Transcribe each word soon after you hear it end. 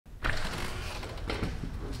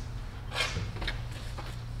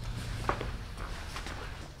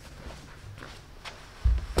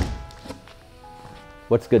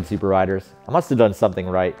What's good, Super Riders? I must have done something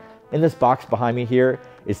right. In this box behind me here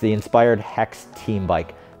is the Inspired Hex Team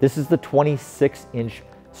bike. This is the 26-inch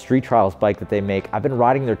street trials bike that they make. I've been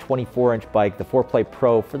riding their 24-inch bike, the Fourplay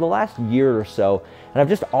Pro, for the last year or so, and I've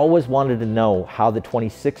just always wanted to know how the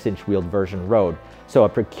 26-inch wheeled version rode. So I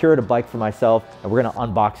procured a bike for myself, and we're gonna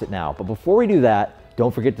unbox it now. But before we do that,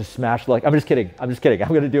 don't forget to smash the like. I'm just kidding. I'm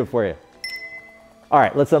gonna do it for you. All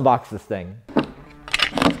right, let's unbox this thing.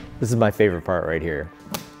 This is my favorite part right here.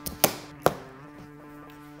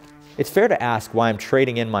 It's fair to ask why I'm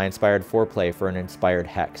trading in my Inspired Fourplay for an Inspired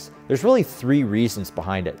Hex. There's really 3 reasons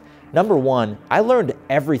behind it. Number 1, I learned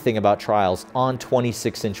everything about trials on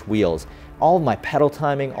 26-inch wheels. All of my pedal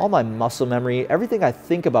timing, all my muscle memory, everything I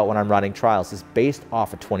think about when I'm riding trials is based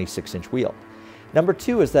off a 26-inch wheel. Number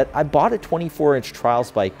 2 is that I bought a 24-inch trials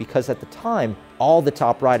bike because at the time, all the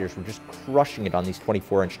top riders were just crushing it on these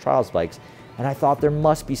 24-inch trials bikes, and I thought there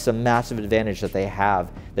must be some massive advantage that they have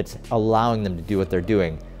that's allowing them to do what they're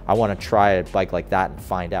doing. I want to try a bike like that and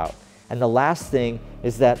find out. And the last thing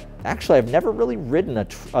is that actually I've never really ridden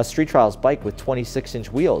a street trials bike with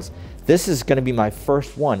 26-inch wheels. This is going to be my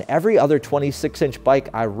first one. Every other 26-inch bike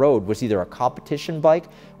I rode was either a competition bike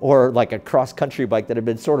or like a cross-country bike that had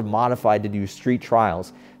been sort of modified to do street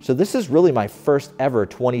trials. So this is really my first ever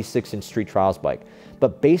 26-inch street trials bike.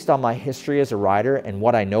 But based on my history as a rider and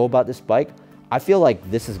what I know about this bike, I feel like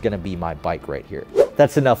this is going to be my bike right here.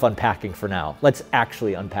 That's enough unpacking for now. Let's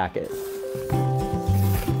actually unpack it.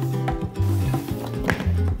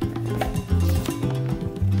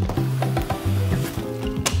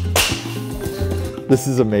 This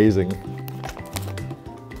is amazing.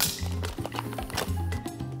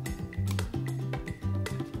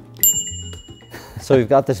 So we've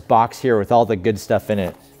got this box here with all the good stuff in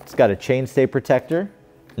it. It's got a chainstay protector,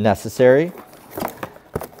 necessary.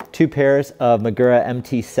 2 pairs of Magura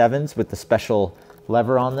MT7s with the special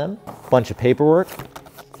lever on them. Bunch of paperwork,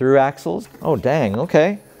 through axles. Oh dang,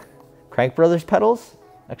 okay. Crank Brothers pedals.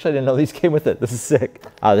 Actually, I didn't know these came with it. This is sick.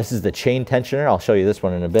 This is the chain tensioner. I'll show you this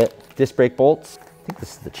one in a bit. Disc brake bolts. I think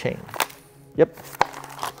this is the chain. Yep.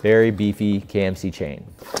 Very beefy KMC chain.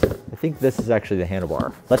 I think this is actually the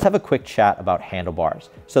handlebar. Let's have a quick chat about handlebars.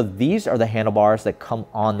 So these are the handlebars that come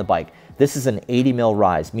on the bike. This is an 80 mil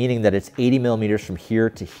rise, meaning that it's 80 millimeters from here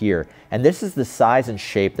to here. And this is the size and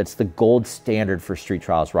shape that's the gold standard for street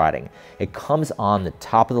trials riding. It comes on the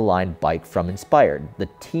top of the line bike from Inspired, the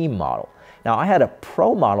Team model. Now I had a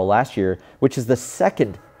Pro model last year, which is the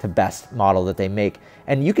second to best model that they make.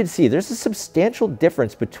 And you can see there's a substantial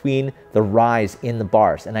difference between the rise in the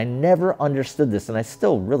bars. And I never understood this, and I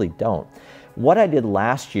still really don't. What I did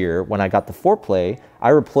last year when I got the Fourplay, I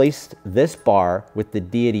replaced this bar with the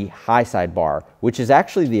Deity High Side bar, which is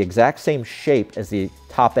actually the exact same shape as the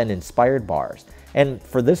top end Inspired bars. And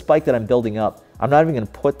for this bike that I'm building up, I'm not even going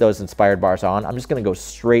to put those Inspired bars on. I'm just going to go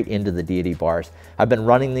straight into the Deity bars. I've been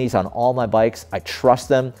running these on all my bikes. I trust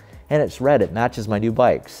them, and it's red. It matches my new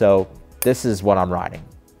bike. So this is what I'm riding.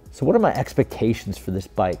 So what are my expectations for this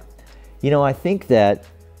bike? You know, I think that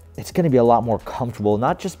it's going to be a lot more comfortable,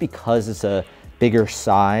 not just because it's a bigger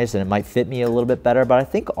size and it might fit me a little bit better, but I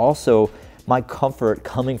think also my comfort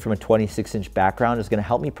coming from a 26-inch background is going to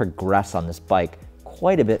help me progress on this bike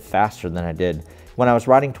quite a bit faster than I did. When I was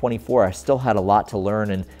riding 24, I still had a lot to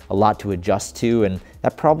learn and a lot to adjust to, and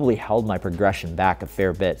that probably held my progression back a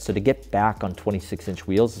fair bit. So to get back on 26-inch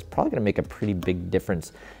wheels is probably going to make a pretty big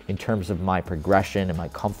difference in terms of my progression and my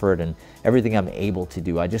comfort and everything I'm able to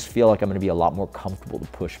do. I just feel like I'm going to be a lot more comfortable to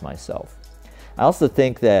push myself. I also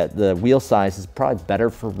think that the wheel size is probably better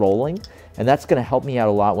for rolling, and that's going to help me out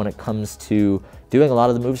a lot when it comes to doing a lot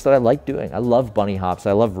of the moves that I like doing. I love bunny hops.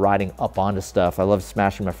 I love riding up onto stuff. I love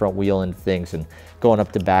smashing my front wheel into things and going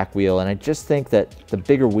up to back wheel. And I just think that the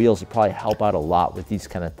bigger wheels would probably help out a lot with these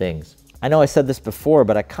kind of things. I know I said this before,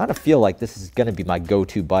 but I kind of feel like this is going to be my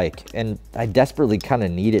go-to bike. And I desperately kind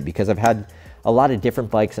of need it because I've had a lot of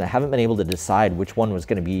different bikes and I haven't been able to decide which one was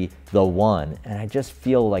going to be the one. And I just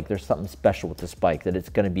feel like there's something special with this bike, that it's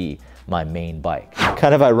going to be my main bike.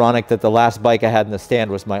 Kind of ironic that the last bike I had in the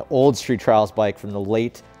stand was my old street trials bike from the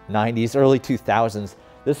late 90s, early 2000s.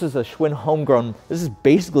 This is a Schwinn homegrown. This is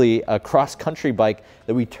basically a cross-country bike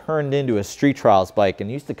that we turned into a street trials bike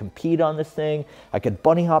and used to compete on this thing. I could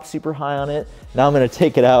bunny hop super high on it. Now I'm going to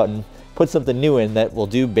take it out and put something new in that will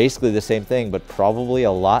do basically the same thing, but probably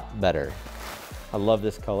a lot better. I love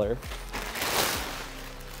this color.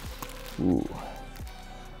 Ooh,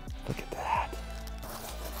 look at that.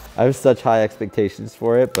 I have such high expectations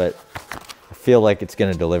for it, but I feel like it's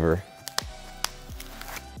going to deliver.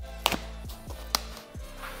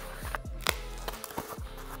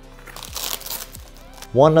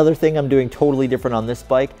 One other thing I'm doing totally different on this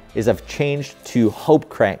bike is I've changed to Hope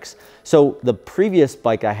cranks. So the previous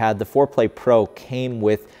bike I had, the Fourplay Pro, came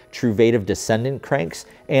with Truvative Descendant cranks,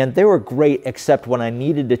 and they were great, except when I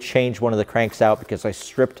needed to change one of the cranks out because I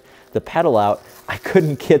stripped the pedal out, I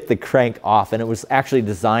couldn't get the crank off, and it was actually a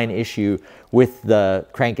design issue with the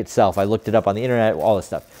crank itself. I looked it up on the internet, all this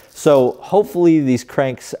stuff. So hopefully these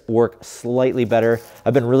cranks work slightly better.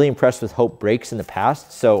 I've been really impressed with Hope brakes in the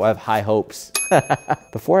past, so I have high hopes.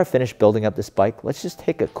 Before I finish building up this bike, let's just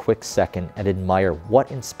take a quick second and admire what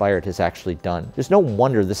Inspired has actually done. There's no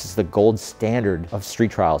wonder this is the gold standard of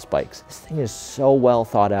street trials bikes. This thing is so well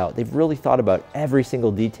thought out. They've really thought about every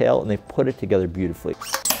single detail, and they've put it together beautifully.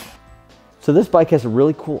 So this bike has a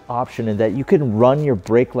really cool option in that you can run your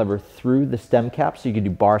brake lever through the stem cap, so you can do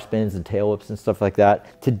bar spins and tail whips and stuff like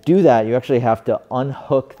that. To do that, you actually have to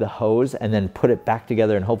unhook the hose and then put it back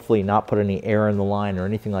together and hopefully not put any air in the line or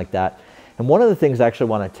anything like that. And one of the things I actually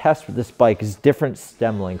want to test with this bike is different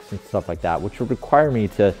stem lengths and stuff like that, which would require me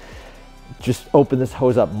to just open this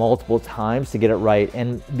hose up multiple times to get it right.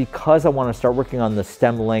 And because I want to start working on the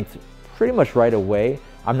stem length pretty much right away,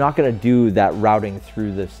 I'm not going to do that routing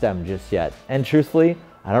through the stem just yet. And truthfully,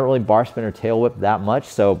 I don't really bar spin or tail whip that much,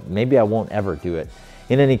 so maybe I won't ever do it.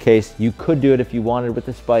 In any case, you could do it if you wanted with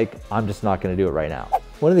this bike. I'm just not going to do it right now.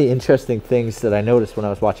 One of the interesting things that I noticed when I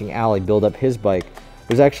was watching Ali build up his bike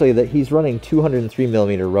was actually that he's running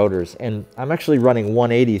 203mm rotors, and I'm actually running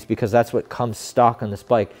 180s because that's what comes stock on this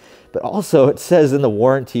bike. But also it says in the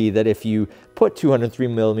warranty that if you put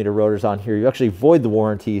 203mm rotors on here, you actually void the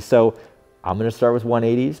warranty. So I'm going to start with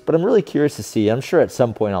 180s, but I'm really curious to see. I'm sure at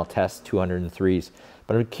some point I'll test 203s,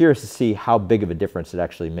 but I'm curious to see how big of a difference it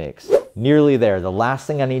actually makes. Nearly there. The last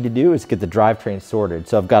thing I need to do is get the drivetrain sorted.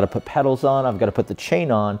 So I've got to put pedals on, I've got to put the chain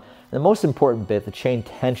on, and the most important bit, the chain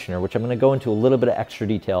tensioner, which I'm going to go into a little bit of extra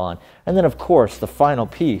detail on. And then of course, the final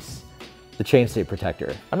piece, the chainstay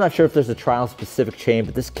protector. I'm not sure if there's a trial specific chain,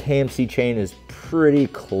 but this KMC chain is pretty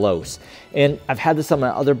close. And I've had this on my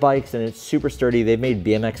other bikes and it's super sturdy. They've made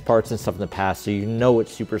BMX parts and stuff in the past, so you know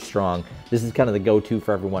it's super strong. This is kind of the go-to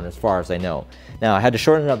for everyone as far as I know. Now I had to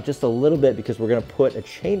shorten it up just a little bit because we're gonna put a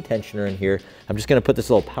chain tensioner in here. I'm just gonna put this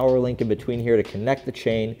little power link in between here to connect the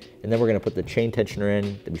chain, and then we're gonna put the chain tensioner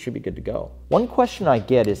in, then we should be good to go. One question I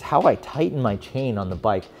get is how I tighten my chain on the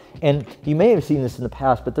bike. And you may have seen this in the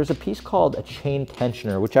past, but there's a piece called a chain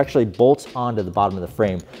tensioner, which actually bolts onto the bottom of the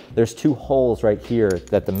frame. There's two holes right here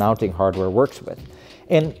that the mounting hardware works with.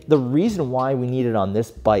 And the reason why we need it on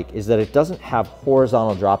this bike is that it doesn't have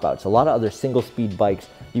horizontal dropouts. A lot of other single speed bikes,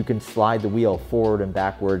 you can slide the wheel forward and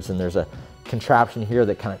backwards, and there's a contraption here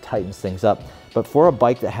that kind of tightens things up. But for a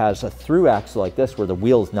bike that has a through axle like this, where the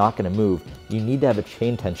wheel is not going to move, you need to have a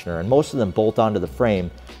chain tensioner, and most of them bolt onto the frame,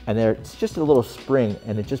 and it's just a little spring,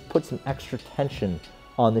 and it just puts some extra tension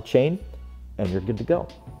on the chain, and you're good to go.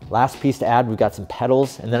 Last piece to add, we've got some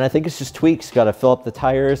pedals, and then I think it's just tweaks. Got to fill up the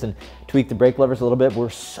tires and tweak the brake levers a little bit. We're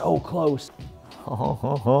so close.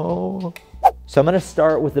 So I'm going to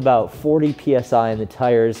start with about 40 PSI in the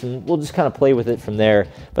tires, and we'll just kind of play with it from there.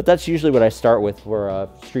 But that's usually what I start with for a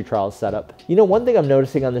street trial setup. You know, one thing I'm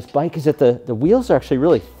noticing on this bike is that the wheels are actually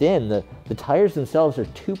really thin. The tires themselves are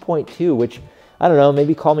 2.2, which, I don't know,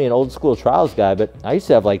 maybe call me an old school trials guy, but I used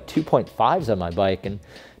to have like 2.5s on my bike, and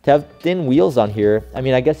to have thin wheels on here, I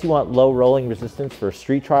mean, I guess you want low rolling resistance for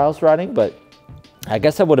street trials riding, but I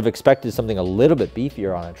guess I would have expected something a little bit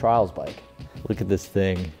beefier on a trials bike. Look at this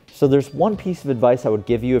thing. So there's one piece of advice I would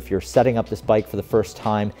give you if you're setting up this bike for the first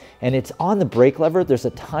time, and it's on the brake lever. There's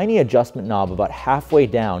a tiny adjustment knob about halfway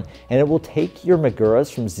down, and it will take your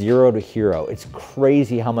Maguras from 0 to hero. It's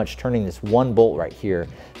crazy how much turning this one bolt right here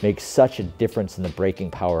makes such a difference in the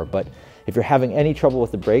braking power. But if you're having any trouble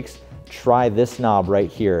with the brakes, try this knob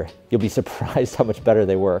right here. You'll be surprised how much better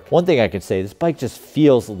they work. One thing I could say, this bike just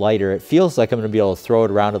feels lighter. It feels like I'm gonna be able to throw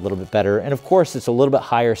it around a little bit better. And of course, it's a little bit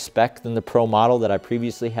higher spec than the Pro model that I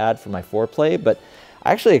previously had for my Fourplay, but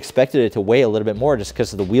I actually expected it to weigh a little bit more just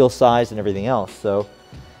because of the wheel size and everything else. So,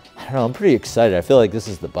 I don't know, I'm pretty excited. I feel like this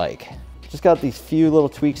is the bike. Just got these few little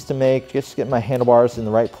tweaks to make, just get my handlebars in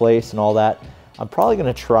the right place and all that. I'm probably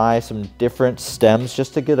gonna try some different stems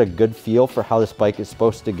just to get a good feel for how this bike is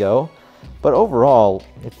supposed to go. But overall,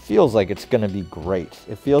 it feels like it's gonna be great.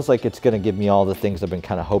 It feels like it's gonna give me all the things I've been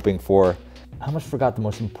kind of hoping for. I almost forgot the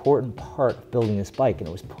most important part of building this bike, and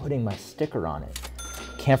it was putting my sticker on it.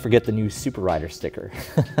 Can't forget the new Super Rider sticker.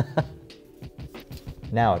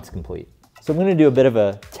 Now it's complete. So I'm gonna do a bit of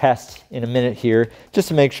a test in a minute here, just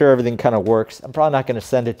to make sure everything kind of works. I'm probably not gonna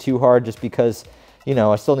send it too hard just because, you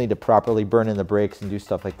know, I still need to properly burn in the brakes and do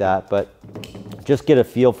stuff like that, but just get a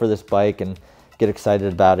feel for this bike and get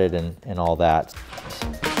excited about it and all that.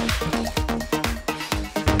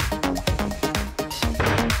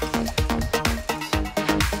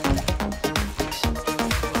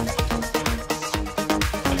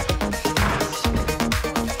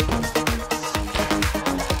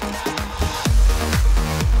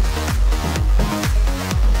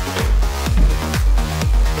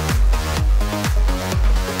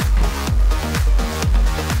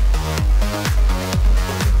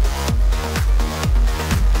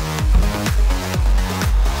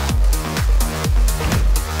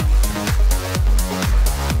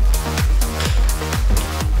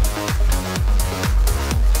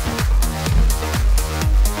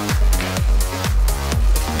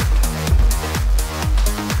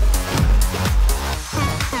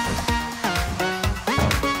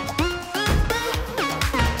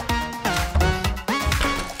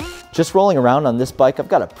 Just rolling around on this bike, I've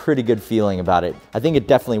got a pretty good feeling about it. I think it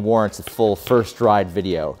definitely warrants a full first ride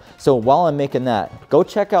video. So while I'm making that, go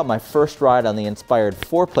check out my first ride on the Inspired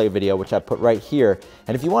Fourplay video, which I put right here.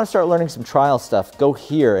 And if you want to start learning some trial stuff, go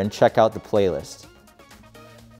here and check out the playlist.